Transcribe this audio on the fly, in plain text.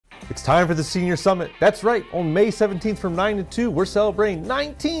It's time for the Senior Summit. That's right, on May 17th from 9 to 2, we're celebrating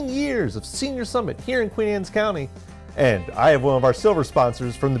 19 years of Senior Summit here in Queen Anne's County. And I have one of our silver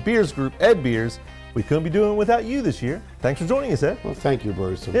sponsors from the Beers Group, Ed Beers. We couldn't be doing it without you this year. Thanks for joining us, Ed. Well, thank you,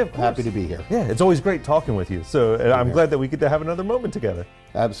 Bruce. I'm happy to be here. Yeah, it's always great talking with you. So I'm glad that we get to have another moment together.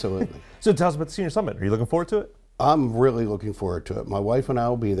 Absolutely. So tell us about the Senior Summit. Are you looking forward to it? I'm really looking forward to it. My wife and I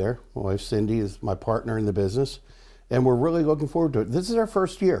will be there. My wife, Cindy, is my partner in the business. And we're really looking forward to it. This is our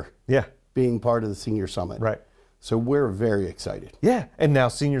first year being part of the Senior Summit. Right. So we're very excited. Yeah, and now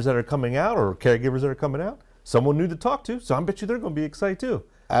seniors that are coming out or caregivers that are coming out, someone new to talk to, so I bet you they're going to be excited too.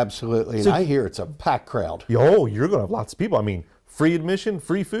 Absolutely, and I hear it's a packed crowd. Oh, you're going to have lots of people. I mean, free admission,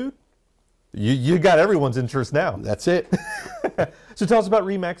 free food. You got everyone's interest now. That's it. So tell us about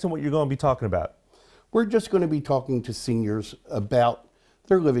RE/MAX and what you're going to be talking about. We're just going to be talking to seniors about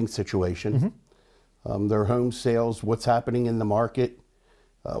their living situation, their home sales, what's happening in the market,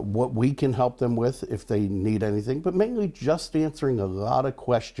 what we can help them with if they need anything, but mainly just answering a lot of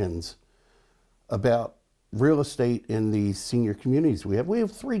questions about real estate in the senior communities we have. We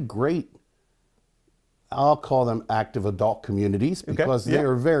have three great, I'll call them active adult communities because they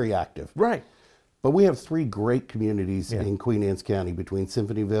are very active. Right. But we have three great communities in Queen Anne's County between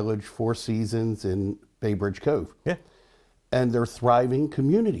Symphony Village, Four Seasons, and Bay Bridge Cove. Yeah. And they're thriving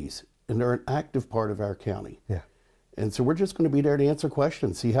communities, and they're an active part of our county. Yeah. And so we're just going to be there to answer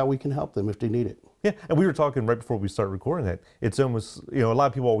questions, see how we can help them if they need it. Yeah, and we were talking right before we started recording that. It's almost, a lot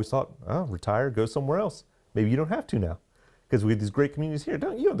of people always thought, oh, retire, go somewhere else. Maybe you don't have to now because we have these great communities here. You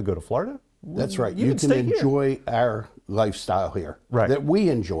don't have to go to Florida. That's right. You can enjoy our lifestyle here that we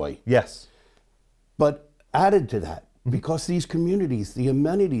enjoy. Yes. But added to that, because these communities, the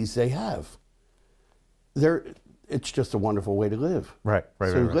amenities they have, it's just a wonderful way to live. Right.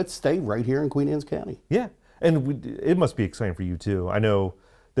 So let's stay right here in Queen Anne's County. Yeah. And it must be exciting for you too. I know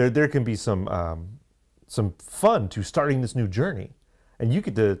there can be some fun to starting this new journey, and you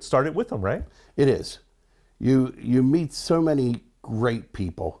get to start it with them, right? It is. You meet so many great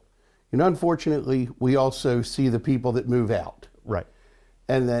people. Unfortunately, we also see the people that move out. Right.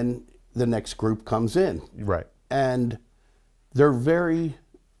 And then the next group comes in. Right. And they're very,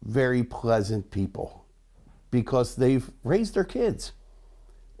 very pleasant people because they've raised their kids.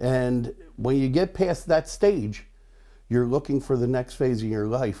 And when you get past that stage, you're looking for the next phase of your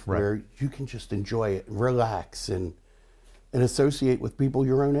life where you can just enjoy it, relax, and associate with people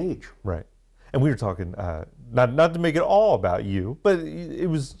your own age. Right. And we were talking, not to make it all about you, but it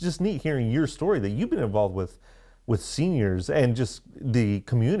was just neat hearing your story that you've been involved with seniors and just the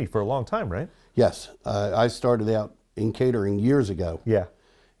community for a long time, right? Yes. I started out in catering years ago. Yeah.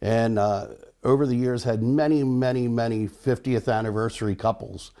 And over the years had many, many, many 50th anniversary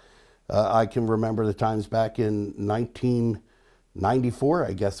couples. I can remember the times back in 1994,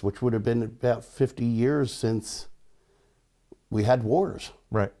 I guess, which would have been about 50 years since we had wars.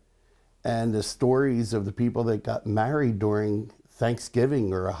 Right. And the stories of the people that got married during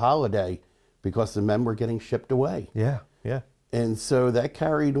Thanksgiving or a holiday because the men were getting shipped away. Yeah, yeah. And so that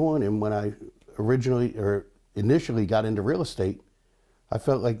carried on. And when I initially got into real estate, I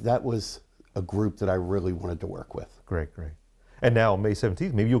felt like that was a group that I really wanted to work with. Great, great. And now on May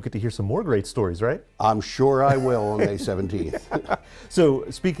 17th, maybe you'll get to hear some more great stories, right? I'm sure I will on May 17th. So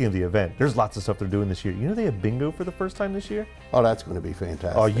speaking of the event, there's lots of stuff they're doing this year. They have bingo for the first time this year? Oh, that's going to be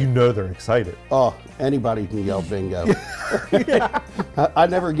fantastic. Oh, they're excited. Oh, anybody can yell bingo. I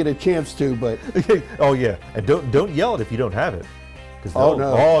never get a chance to, but... Oh, yeah. And don't yell it if you don't have it. Oh,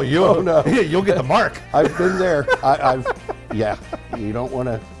 no. No. You'll get the mark. I've been there. Yeah, you don't want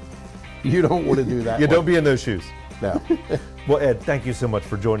to do that. Don't be in those shoes. No. Well, Ed, thank you so much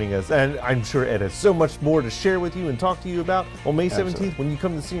for joining us. And I'm sure Ed has so much more to share with you and talk to you about on May 17th when you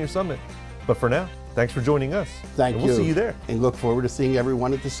come to the Senior Summit. But for now, thanks for joining us. Thank you. We'll see you there. And look forward to seeing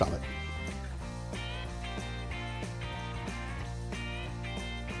everyone at the summit.